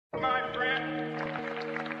My friend,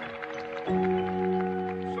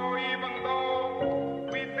 so even though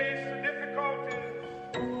we face the difficulties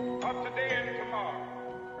of today and tomorrow,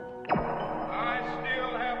 I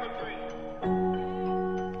still have a dream.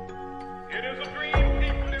 It is a dream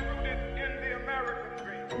deeply rooted in the American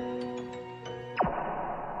dream.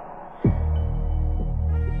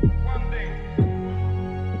 One day,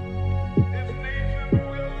 this nation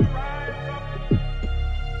will rise up,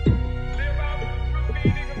 live out the true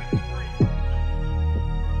meaning of its dream.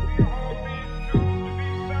 We hold these truths to be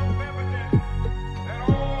self-evident that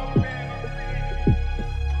all men are created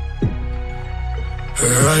equal.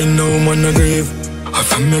 Right now, man, I grieve. I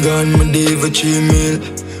feel me gone, my day for 3 meal.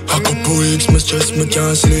 A couple weeks, me stress, me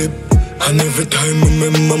can't sleep. And every time I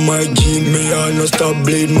remember my dream, me heart no stop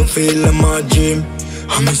bleed, me feel like my dream.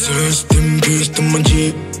 I miss rest in peace to my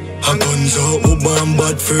G. I guns out, Uber and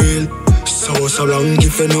bad for real. So long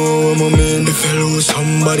if you know what I mean. If you lose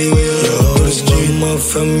somebody, we'll to the street. Mama,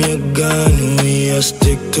 from your gun, we a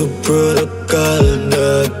stick to protocol,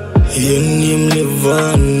 dog. Your name live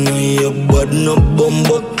on, your body no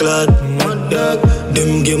bumbo clad, my dog.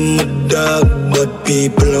 Them give me dog, but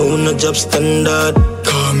people own a job standard.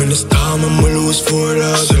 Come in this time, I'ma lose 4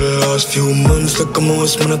 dogs. The last few months, like a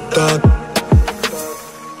mouse, man, I thought.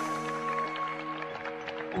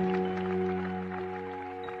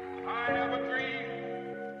 I have a dream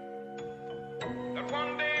that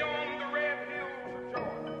one day on the red hills of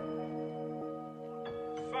Georgia,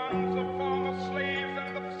 sons of former slaves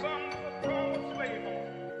and the sons of former slave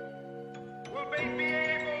owners will be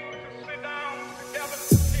able to sit down together at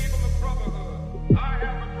the table of brotherhood. I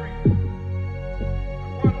have a dream that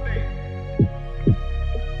one day,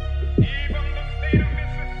 even the state of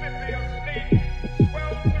Mississippi, a state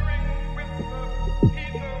sweltering with the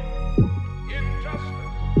heat of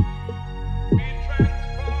injustice, be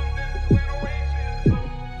transformed into an oasis of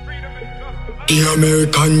freedom and justice. The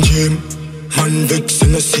American dream. Man vex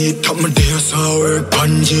in the seat, top my day I saw work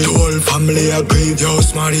panji. The whole family agree, yo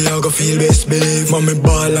smarty I go feel best believe. Mommy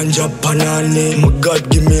ball and Japan and name, my God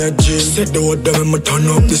give me a dream. Said the word that I'ma turn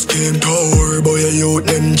up this game. Don't worry about your youth,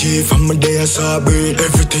 them G. From my day I saw breed,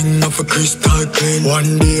 everything off a crystal clean.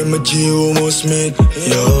 One day my G almost made.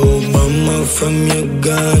 Yo mama, from your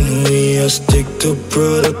gun, we a stick to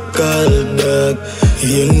protocol, dog.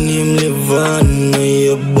 Your name live on,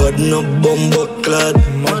 your body no bumbo clad,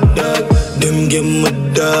 my dog. Them give me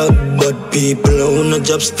dog, but people own a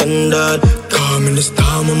job standard. Come in this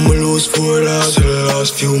time, I'ma lose 4 dogs. The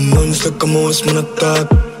last few months, like a mouse, man, I thought.